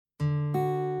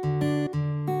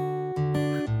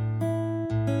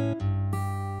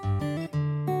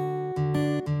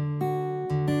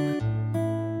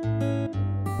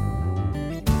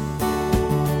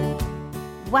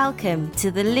Welcome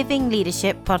to the Living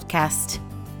Leadership Podcast,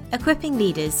 equipping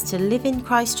leaders to live in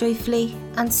Christ joyfully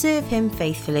and serve Him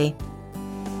faithfully.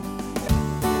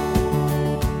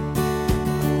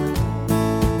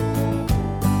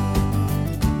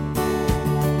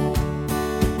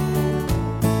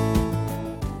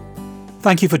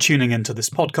 Thank you for tuning into this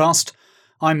podcast.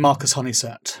 I'm Marcus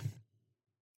Honeysett.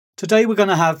 Today we're going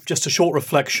to have just a short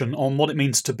reflection on what it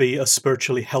means to be a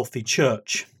spiritually healthy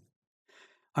church.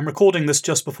 I'm recording this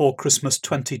just before Christmas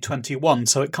 2021,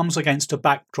 so it comes against a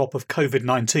backdrop of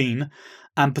COVID-19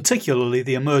 and particularly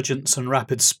the emergence and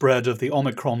rapid spread of the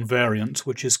Omicron variant,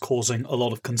 which is causing a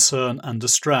lot of concern and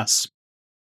distress.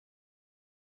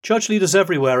 Church leaders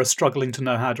everywhere are struggling to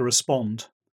know how to respond.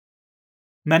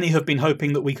 Many have been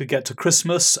hoping that we could get to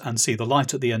Christmas and see the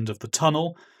light at the end of the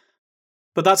tunnel,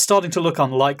 but that's starting to look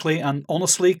unlikely, and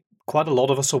honestly, quite a lot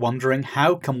of us are wondering,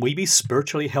 how can we be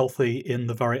spiritually healthy in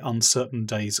the very uncertain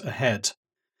days ahead?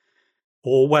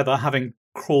 Or whether, having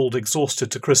crawled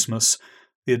exhausted to Christmas,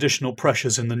 the additional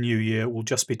pressures in the new year will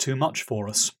just be too much for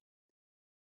us.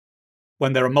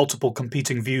 When there are multiple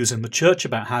competing views in the church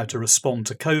about how to respond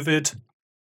to COVID,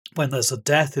 when there's a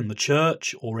death in the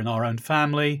church or in our own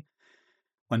family,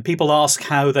 when people ask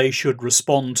how they should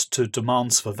respond to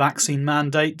demands for vaccine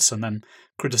mandates and then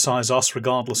criticise us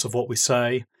regardless of what we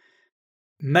say,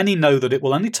 many know that it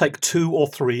will only take 2 or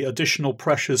 3 additional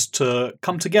pressures to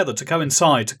come together, to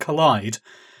coincide, to collide,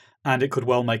 and it could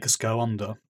well make us go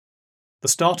under. The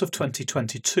start of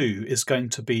 2022 is going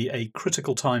to be a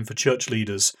critical time for church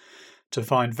leaders to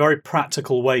find very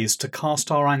practical ways to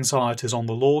cast our anxieties on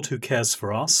the Lord who cares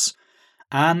for us,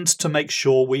 and to make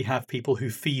sure we have people who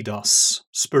feed us,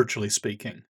 spiritually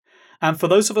speaking. And for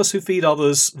those of us who feed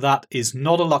others, that is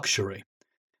not a luxury,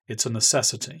 it's a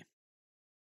necessity.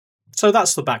 So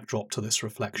that's the backdrop to this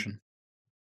reflection.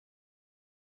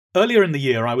 Earlier in the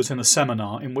year, I was in a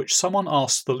seminar in which someone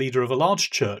asked the leader of a large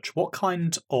church what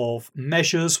kind of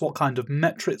measures, what kind of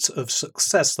metrics of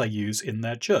success they use in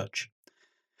their church.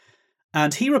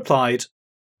 And he replied,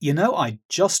 I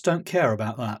just don't care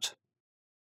about that.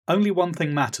 Only one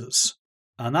thing matters,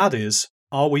 and that is,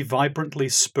 are we vibrantly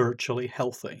spiritually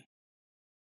healthy?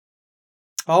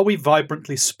 Are we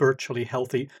vibrantly spiritually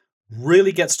healthy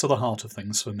really gets to the heart of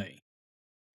things for me.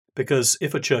 Because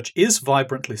if a church is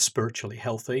vibrantly spiritually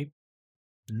healthy,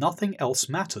 nothing else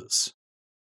matters.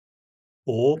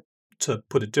 Or, to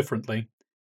put it differently,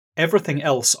 everything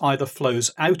else either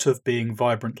flows out of being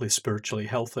vibrantly spiritually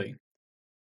healthy,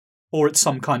 or it's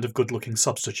some kind of good-looking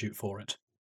substitute for it.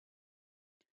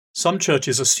 Some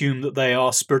churches assume that they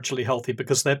are spiritually healthy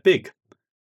because they're big,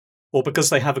 or because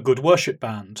they have a good worship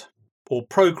band, or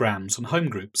programs and home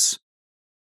groups.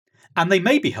 And they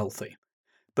may be healthy,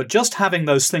 but just having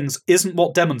those things isn't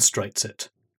what demonstrates it.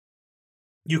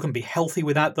 You can be healthy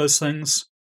without those things,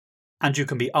 and you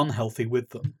can be unhealthy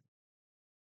with them.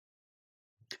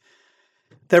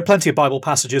 There are plenty of Bible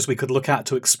passages we could look at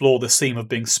to explore this theme of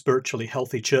being spiritually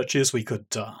healthy churches. We could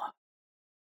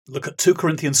look at 2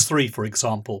 Corinthians 3, for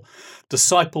example.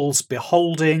 Disciples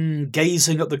beholding,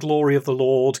 gazing at the glory of the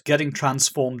Lord, getting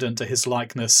transformed into His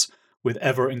likeness with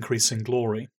ever-increasing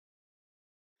glory.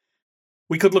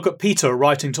 We could look at Peter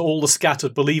writing to all the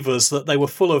scattered believers that they were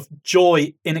full of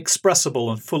joy inexpressible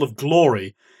and full of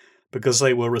glory because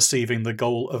they were receiving the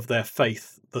goal of their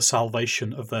faith, the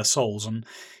salvation of their souls. And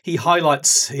he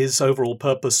highlights his overall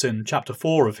purpose in chapter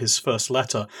 4 of his first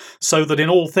letter, so that in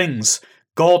all things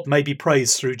God may be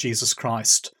praised through Jesus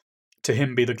Christ. To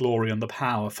Him be the glory and the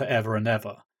power forever and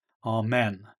ever.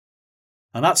 Amen.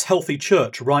 And that's healthy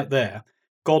church right there.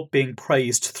 God being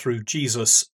praised through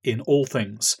Jesus in all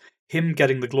things. Him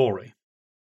getting the glory.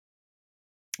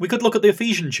 We could look at the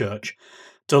Ephesian church,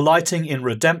 delighting in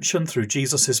redemption through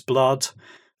Jesus' blood,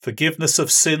 forgiveness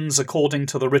of sins according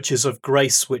to the riches of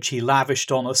grace which He lavished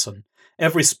on us, and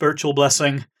every spiritual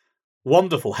blessing.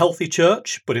 Wonderful, healthy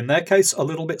church, but in their case a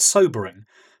little bit sobering,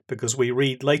 because we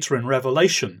read later in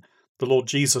Revelation the Lord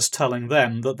Jesus telling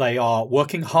them that they are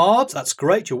working hard. That's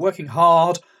great, you're working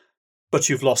hard, but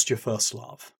you've lost your first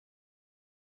love.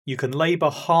 You can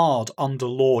labour hard under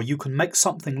law, you can make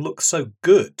something look so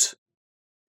good,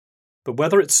 but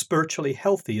whether it's spiritually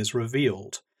healthy is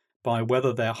revealed by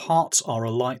whether their hearts are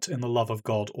alight in the love of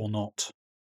God or not.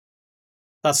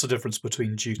 That's the difference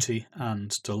between duty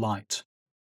and delight.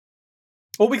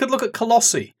 Or we could look at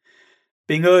Colossae,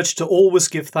 being urged to always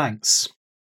give thanks.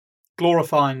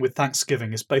 Glorifying with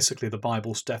thanksgiving is basically the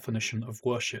Bible's definition of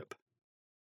worship.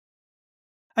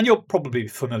 And you're probably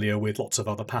familiar with lots of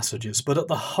other passages, but at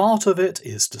the heart of it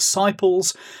is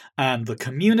disciples and the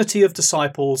community of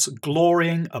disciples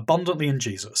glorying abundantly in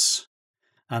Jesus.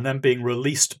 and then being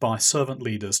released by servant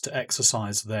leaders to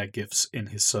exercise their gifts in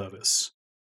his service.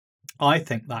 I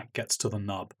think that gets to the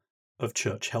nub of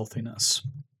church healthiness.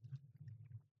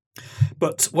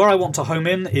 But where I want to home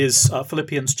in is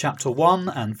Philippians chapter 1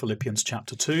 and Philippians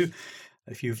chapter 2.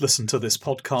 If you've listened to this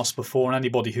podcast before, and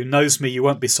anybody who knows me, you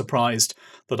won't be surprised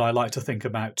that I like to think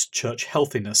about church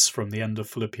healthiness from the end of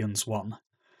Philippians 1.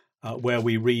 Where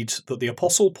we read that the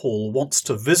Apostle Paul wants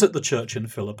to visit the church in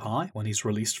Philippi when he's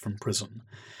released from prison.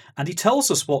 And he tells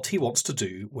us what he wants to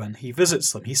do when he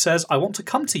visits them. He says, I want to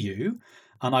come to you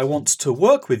and I want to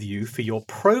work with you for your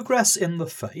progress in the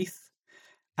faith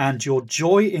and your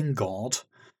joy in God,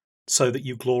 so that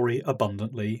you glory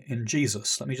abundantly in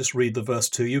Jesus. Let me just read the verse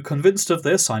to you. Convinced of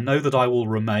this, I know that I will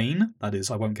remain, that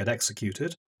is, I won't get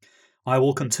executed. I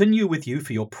will continue with you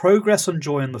for your progress and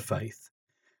joy in the faith,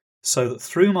 so that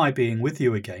through my being with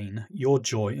you again, your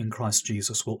joy in Christ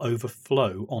Jesus will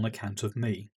overflow on account of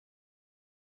me.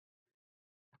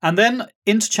 And then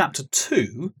into chapter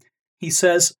 2, he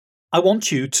says, I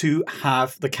want you to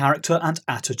have the character and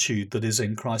attitude that is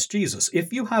in Christ Jesus.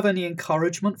 If you have any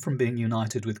encouragement from being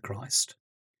united with Christ,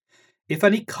 if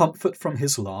any comfort from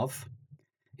his love,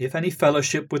 if any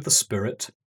fellowship with the Spirit,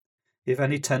 if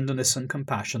any tenderness and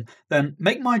compassion, then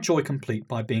make my joy complete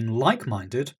by being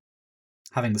like-minded,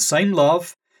 having the same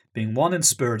love, being one in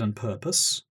spirit and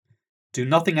purpose. Do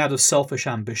nothing out of selfish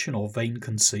ambition or vain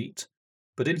conceit,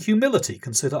 but in humility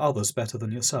consider others better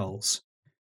than yourselves.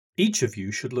 Each of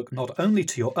you should look not only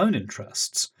to your own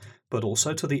interests, but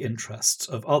also to the interests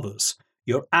of others.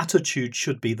 Your attitude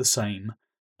should be the same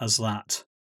as that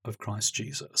of Christ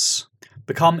Jesus.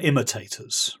 Become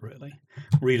imitators, really.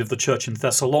 Read of the church in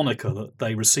Thessalonica that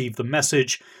they received the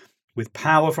message with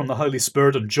power from the Holy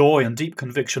Spirit and joy and deep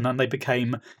conviction, and they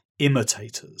became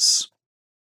imitators.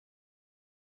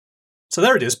 So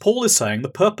there it is. Paul is saying, the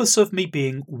purpose of me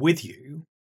being with you,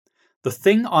 the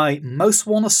thing I most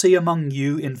want to see among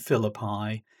you in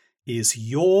Philippi, is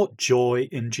your joy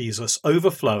in Jesus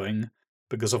overflowing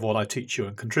because of what I teach you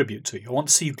and contribute to you. I want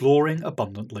to see you glorying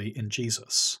abundantly in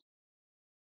Jesus.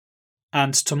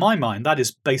 And to my mind, that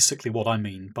is basically what I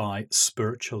mean by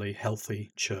spiritually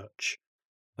healthy church.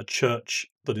 A church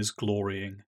that is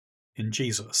glorying in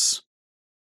Jesus.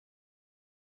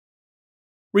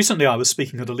 Recently I was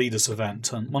speaking at a leaders'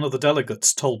 event, and one of the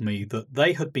delegates told me that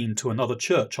they had been to another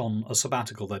church on a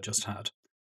sabbatical they'd just had.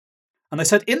 And they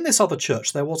said in this other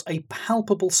church there was a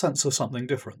palpable sense of something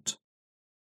different.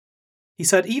 He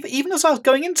said even as I was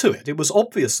going into it, it was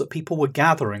obvious that people were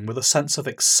gathering with a sense of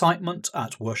excitement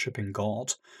at worshipping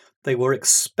God. They were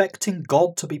expecting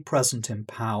God to be present in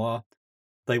power.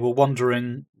 They were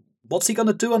wondering, what's he going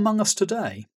to do among us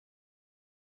today?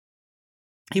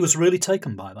 He was really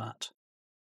taken by that.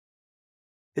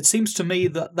 It seems to me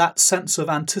that that sense of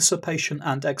anticipation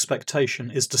and expectation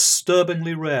is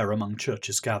disturbingly rare among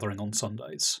churches gathering on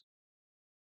Sundays.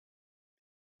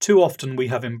 Too often we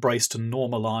have embraced and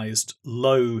normalised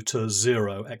low to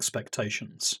zero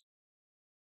expectations.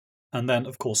 And then,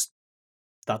 of course,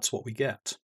 that's what we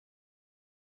get.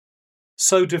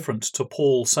 So different to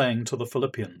Paul saying to the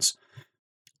Philippians,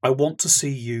 I want to see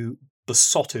you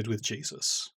besotted with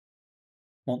Jesus.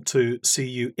 I want to see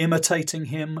you imitating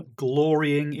him,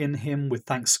 glorying in him with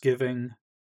thanksgiving.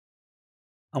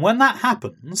 And when that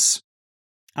happens,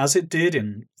 as it did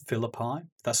in Philippi,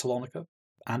 Thessalonica,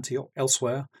 Antioch,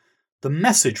 elsewhere, the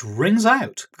message rings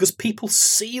out because people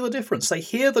see the difference, they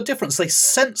hear the difference, they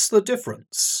sense the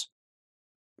difference,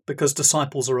 because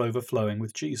disciples are overflowing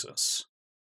with Jesus.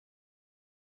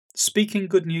 Speaking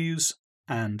good news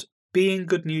and being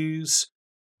good news,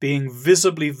 being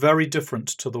visibly very different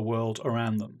to the world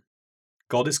around them.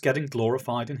 God is getting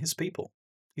glorified in his people.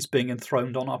 He's being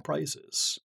enthroned on our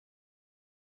praises.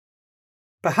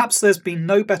 Perhaps there's been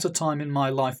no better time in my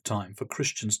lifetime for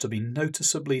Christians to be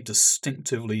noticeably,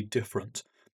 distinctively different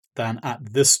than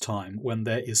at this time when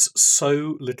there is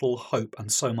so little hope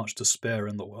and so much despair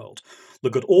in the world.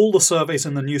 Look at all the surveys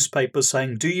in the newspapers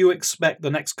saying, do you expect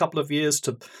the next couple of years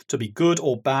to be good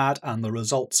or bad? And the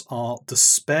results are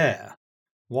despair,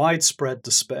 widespread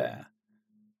despair.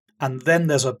 And then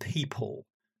there's a people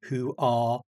who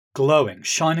are glowing,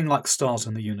 shining like stars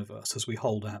in the universe as we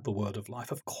hold out the word of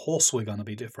life. Of course we're going to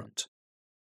be different.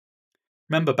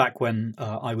 Remember back when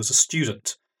I was a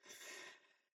student,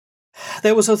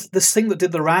 there was this thing that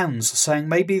did the rounds saying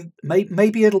maybe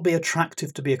it'll be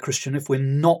attractive to be a Christian if we're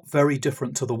not very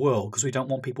different to the world because we don't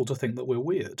want people to think that we're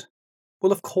weird.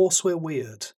 Well, of course we're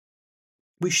weird.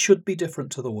 We should be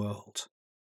different to the world.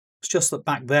 It's just that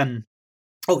back then,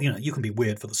 you can be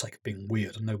weird for the sake of being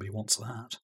weird and nobody wants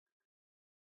that.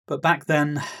 But back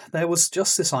then, there was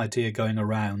just this idea going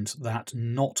around that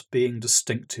not being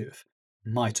distinctive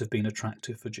might have been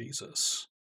attractive for Jesus.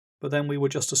 But then we were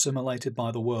just assimilated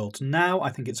by the world. Now I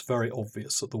think it's very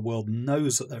obvious that the world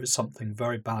knows that there is something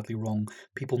very badly wrong.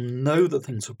 People know that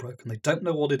things are broken. They don't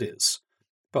know what it is.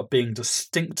 But being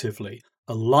distinctively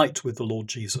alight with the Lord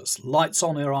Jesus, lights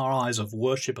on in our eyes of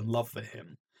worship and love for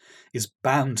him, is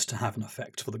bound to have an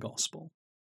effect for the gospel.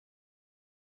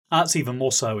 That's even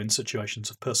more so in situations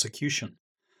of persecution.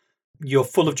 You're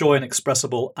full of joy,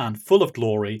 inexpressible, and full of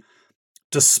glory,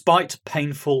 despite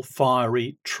painful,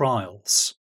 fiery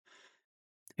trials.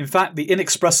 In fact, the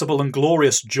inexpressible and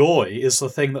glorious joy is the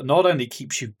thing that not only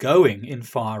keeps you going in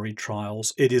fiery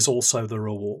trials, it is also the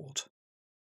reward.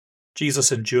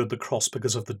 Jesus endured the cross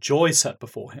because of the joy set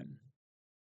before him.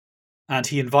 And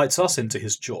he invites us into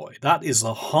his joy. That is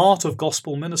the heart of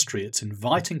gospel ministry. It's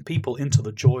inviting people into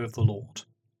the joy of the Lord.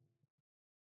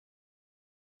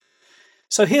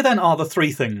 So here then are the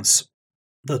three things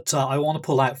that I want to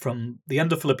pull out from the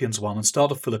end of Philippians 1 and start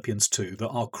of Philippians 2 that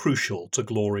are crucial to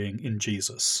glorying in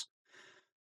Jesus.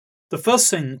 The first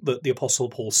thing that the Apostle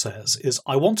Paul says is,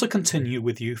 I want to continue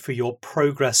with you for your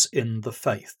progress in the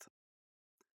faith.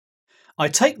 I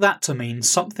take that to mean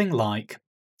something like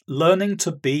learning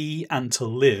to be and to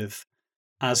live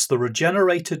as the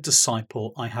regenerated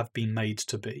disciple I have been made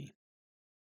to be.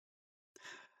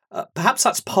 Perhaps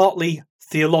that's partly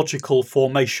theological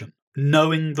formation,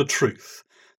 knowing the truth,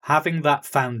 having that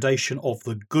foundation of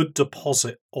the good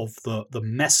deposit of the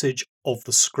message of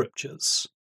the Scriptures.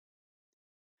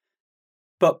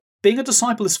 But being a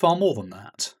disciple is far more than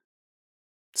that.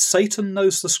 Satan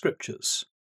knows the Scriptures,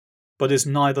 but is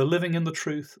neither living in the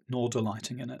truth nor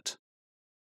delighting in it.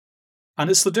 And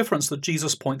it's the difference that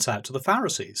Jesus points out to the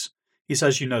Pharisees. He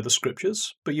says, you know the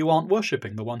Scriptures, but you aren't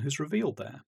worshipping the one who's revealed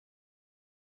there.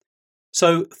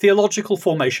 So theological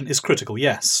formation is critical,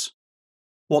 yes.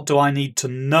 What do I need to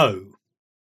know?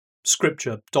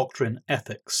 Scripture, doctrine,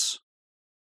 ethics.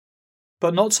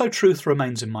 But not so truth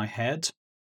remains in my head,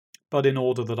 but in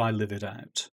order that I live it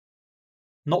out.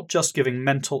 Not just giving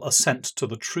mental assent to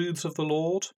the truths of the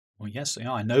Lord. Well, yes,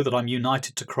 I know that I'm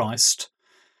united to Christ,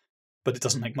 but it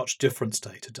doesn't make much difference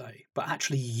day to day. But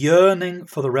actually yearning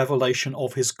for the revelation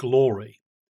of his glory.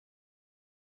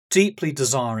 Deeply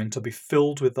desiring to be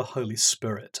filled with the Holy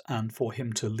Spirit and for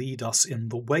him to lead us in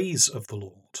the ways of the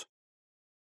Lord.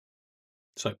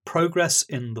 So progress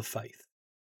in the faith.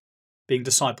 Being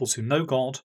disciples who know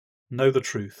God, know the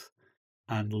truth,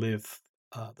 and live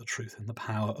the truth in the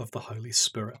power of the Holy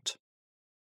Spirit.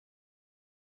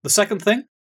 The second thing,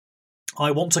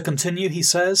 I want to continue, he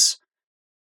says,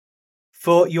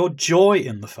 for your joy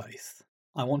in the faith.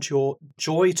 I want your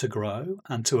joy to grow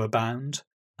and to abound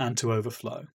and to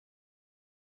overflow.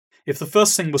 If the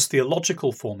first thing was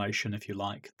theological formation, if you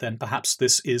like, then perhaps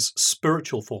this is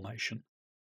spiritual formation.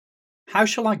 How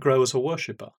shall I grow as a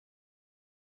worshipper?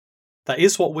 That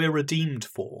is what we're redeemed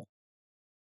for.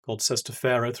 God says to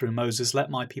Pharaoh through Moses,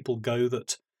 let my people go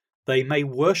that they may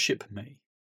worship me.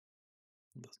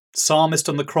 The psalmist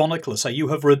and the chronicler say, you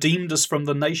have redeemed us from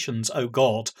the nations, O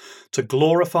God, to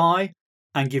glorify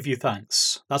and give you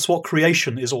thanks. That's what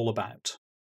creation is all about.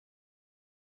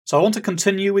 So I want to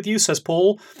continue with you, says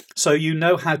Paul, so you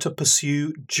know how to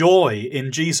pursue joy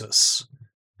in Jesus,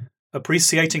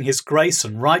 appreciating his grace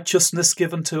and righteousness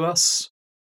given to us,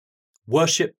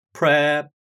 worship, prayer,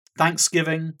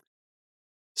 thanksgiving,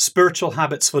 spiritual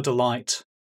habits for delight,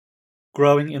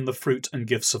 growing in the fruit and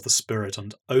gifts of the Spirit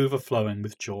and overflowing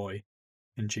with joy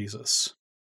in Jesus.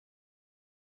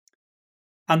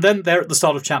 And then there at the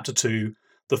start of chapter 2,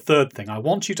 the third thing, I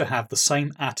want you to have the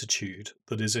same attitude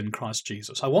that is in Christ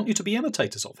Jesus. I want you to be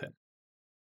imitators of him.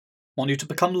 I want you to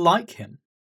become like him.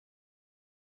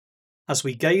 As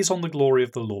we gaze on the glory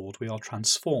of the Lord, we are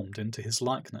transformed into his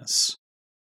likeness.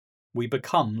 We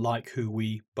become like who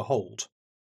we behold.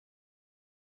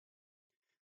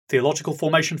 Theological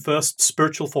formation first,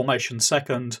 spiritual formation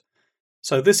second.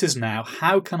 So this is now,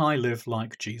 how can I live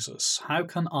like Jesus? How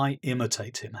can I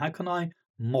imitate him? How can I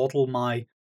model my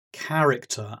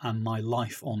character and my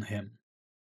life on him?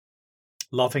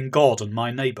 Loving God and my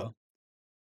neighbour,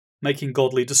 making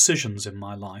godly decisions in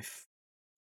my life,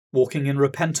 walking in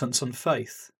repentance and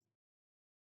faith.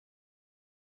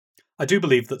 I do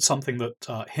believe that something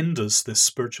that hinders this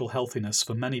spiritual healthiness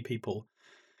for many people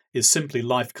is simply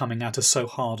life coming at us so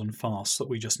hard and fast that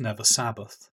we just never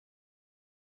Sabbath.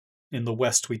 In the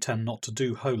West, we tend not to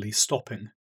do holy stopping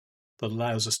that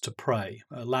allows us to pray,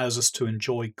 allows us to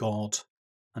enjoy God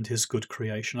and his good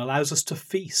creation, allows us to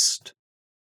feast,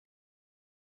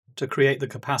 to create the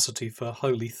capacity for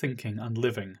holy thinking and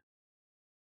living.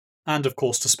 and of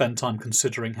course to spend time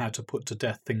considering how to put to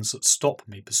death things that stop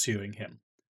me pursuing him.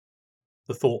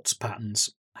 The thoughts,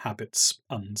 patterns, habits,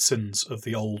 and sins of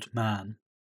the old man.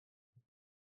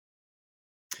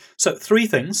 So 3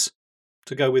 things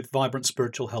to go with vibrant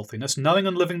spiritual healthiness: knowing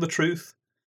and living the truth,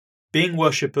 being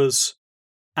worshippers,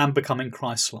 and becoming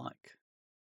Christ-like.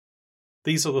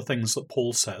 These are the things that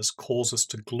Paul says cause us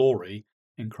to glory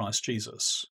in Christ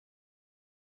Jesus.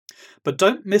 But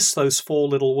don't miss those 4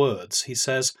 little words. He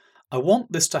says, I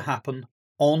want this to happen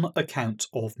on account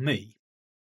of me.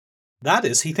 That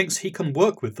is, he thinks he can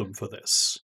work with them for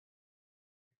this.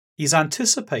 He's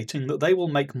anticipating that they will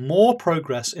make more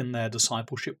progress in their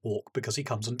discipleship walk because he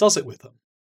comes and does it with them.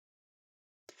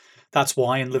 That's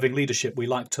why in Living Leadership we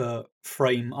like to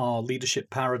frame our leadership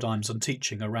paradigms and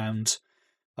teaching around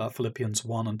Philippians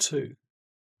 1 and 2.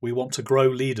 We want to grow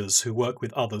leaders who work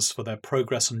with others for their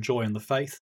progress and joy in the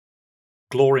faith,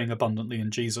 glorying abundantly in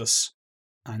Jesus,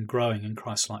 and growing in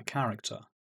Christ-like character.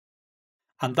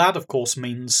 And that, of course,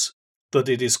 means that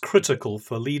it is critical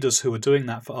for leaders who are doing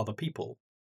that for other people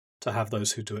to have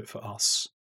those who do it for us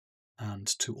and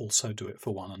to also do it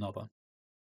for one another.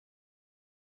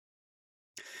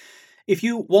 If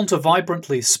you want a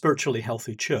vibrantly spiritually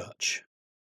healthy church,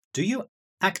 do you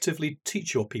actively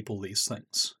teach your people these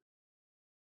things?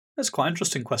 That's quite an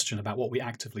interesting question about what we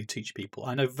actively teach people.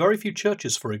 I know very few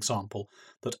churches, for example,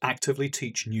 that actively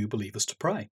teach new believers to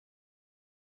pray.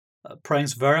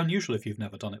 Praying's very unusual if you've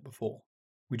never done it before.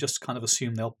 We just kind of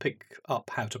assume they'll pick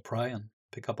up how to pray and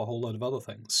pick up a whole load of other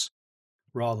things,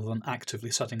 rather than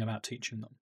actively setting about teaching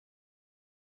them.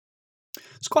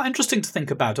 It's quite interesting to think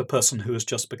about a person who has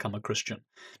just become a Christian.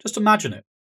 Just imagine it.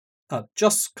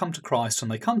 Just come to Christ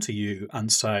and they come to you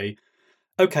and say,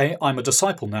 okay, I'm a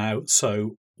disciple now,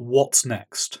 so what's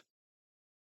next?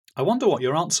 I wonder what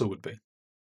your answer would be.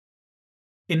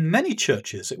 In many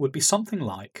churches, it would be something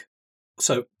like,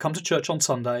 so come to church on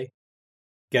Sunday,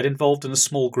 get involved in a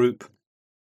small group.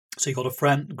 So you've got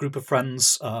a group of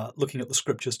friends looking at the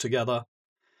scriptures together,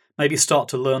 maybe start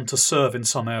to learn to serve in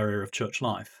some area of church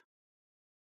life.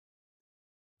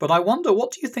 But I wonder,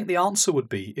 what do you think the answer would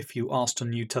be if you asked a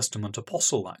New Testament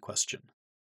apostle that question?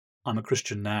 I'm a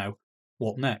Christian now,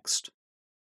 what next?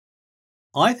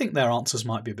 I think their answers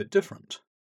might be a bit different.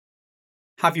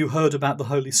 Have you heard about the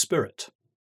Holy Spirit?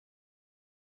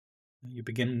 You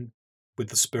begin with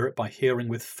the Spirit by hearing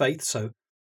with faith, so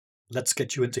let's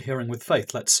get you into hearing with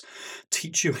faith. Let's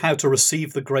teach you how to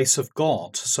receive the grace of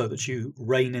God so that you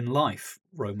reign in life,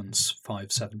 Romans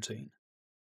 5:17.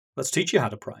 Let's teach you how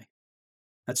to pray.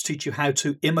 Let's teach you how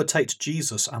to imitate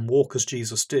Jesus and walk as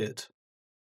Jesus did.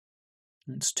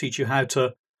 Let's teach you how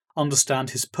to understand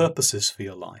his purposes for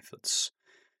your life. Let's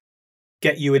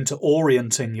get you into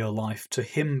orienting your life to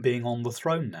him being on the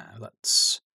throne now.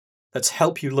 Let's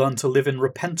help you learn to live in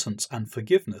repentance and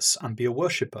forgiveness and be a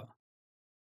worshipper.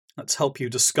 Let's help you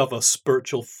discover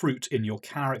spiritual fruit in your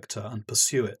character and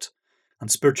pursue it, and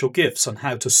spiritual gifts and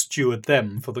how to steward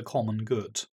them for the common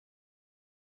good.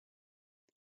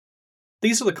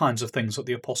 These are the kinds of things that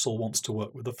the apostle wants to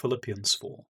work with the Philippians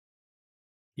for.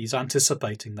 He's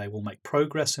anticipating they will make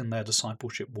progress in their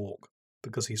discipleship walk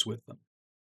because he's with them.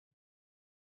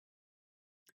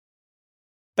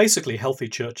 Basically, healthy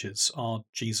churches are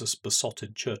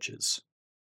Jesus-besotted churches.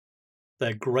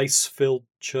 They're grace-filled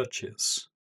churches.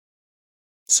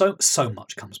 So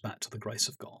much comes back to the grace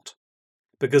of God,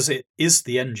 because it is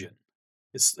the engine.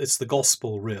 It's the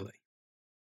gospel, really.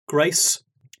 Grace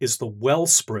is the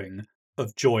wellspring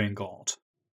of joy in God.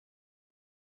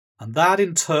 And that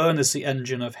in turn is the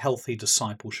engine of healthy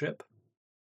discipleship.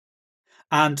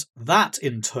 And that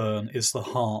in turn is the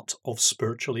heart of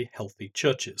spiritually healthy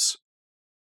churches.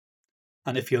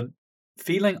 And if you're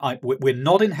feeling we're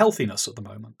not in healthiness at the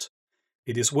moment,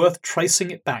 it is worth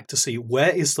tracing it back to see where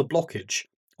is the blockage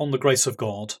on the grace of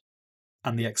God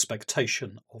and the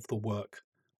expectation of the work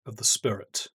of the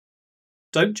Spirit.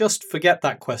 Don't just forget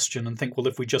that question and think, well,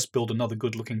 if we just build another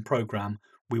good-looking program,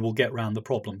 we will get round the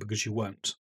problem, because you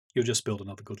won't. You'll just build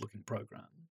another good-looking program.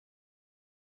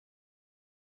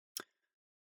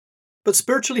 But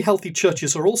spiritually healthy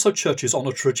churches are also churches on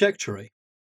a trajectory.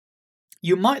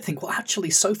 You might think, well,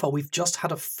 actually, so far we've just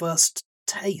had a first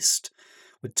taste.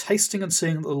 We're tasting and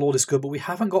seeing that the Lord is good, but we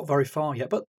haven't got very far yet.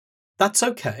 But that's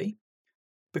okay,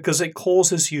 because it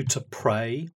causes you to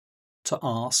pray, to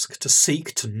ask, to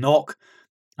seek, to knock,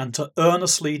 and to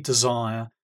earnestly desire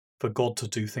for God to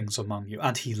do things among you.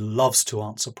 And he loves to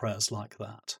answer prayers like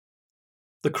that.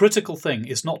 The critical thing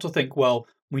is not to think, well,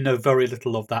 we know very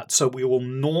little of that, so we will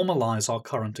normalize our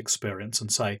current experience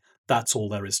and say, that's all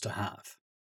there is to have.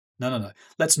 No.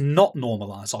 Let's not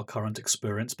normalise our current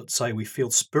experience, but say we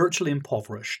feel spiritually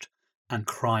impoverished and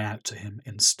cry out to him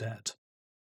instead.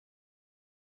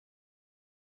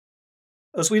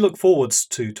 As we look forwards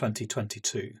to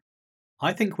 2022,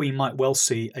 I think we might well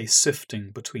see a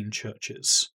sifting between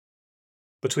churches,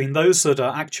 between those that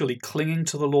are actually clinging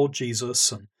to the Lord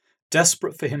Jesus and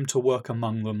desperate for him to work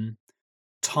among them,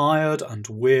 tired and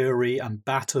weary and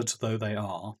battered though they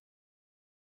are,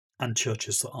 and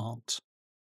churches that aren't.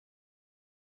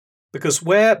 Because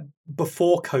where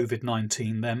before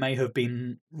COVID-19 there may have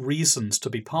been reasons to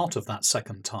be part of that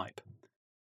second type,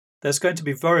 there's going to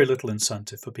be very little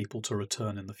incentive for people to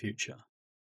return in the future.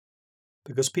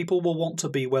 Because people will want to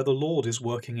be where the Lord is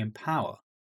working in power,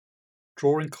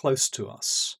 drawing close to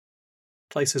us,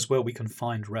 places where we can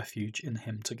find refuge in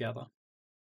him together.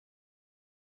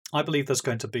 I believe there's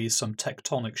going to be some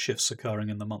tectonic shifts occurring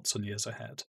in the months and years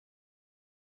ahead.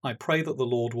 I pray that the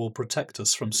Lord will protect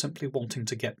us from simply wanting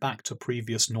to get back to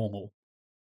previous normal,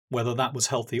 whether that was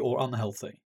healthy or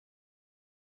unhealthy.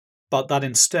 But that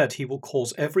instead he will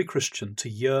cause every Christian to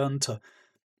yearn to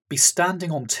be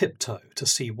standing on tiptoe to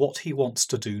see what he wants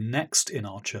to do next in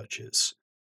our churches,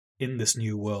 in this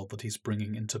new world that he's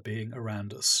bringing into being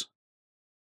around us.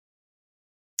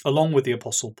 Along with the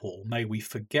Apostle Paul, may we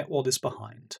forget what is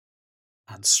behind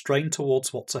and strain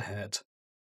towards what's ahead,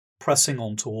 pressing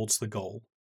on towards the goal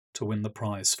to win the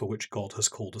prize for which God has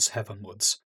called us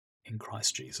heavenwards in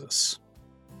Christ Jesus.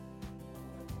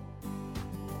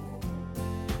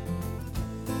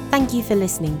 Thank you for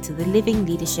listening to the Living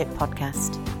Leadership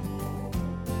Podcast.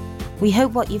 We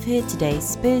hope what you've heard today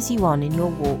spurs you on in your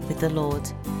walk with the Lord.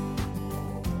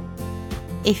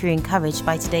 If you're encouraged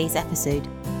by today's episode,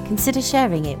 consider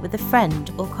sharing it with a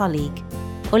friend or colleague,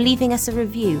 or leaving us a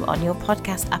review on your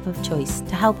podcast app of choice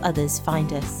to help others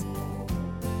find us.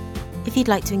 If you'd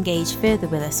like to engage further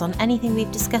with us on anything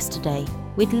we've discussed today,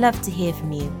 we'd love to hear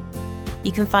from you.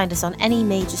 You can find us on any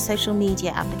major social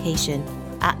media application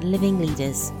at Living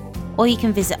Leaders, or you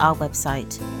can visit our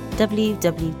website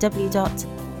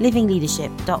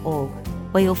www.livingleadership.org,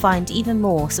 where you'll find even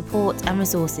more support and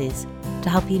resources to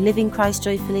help you live in Christ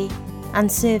joyfully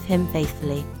and serve him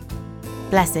faithfully.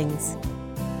 Blessings.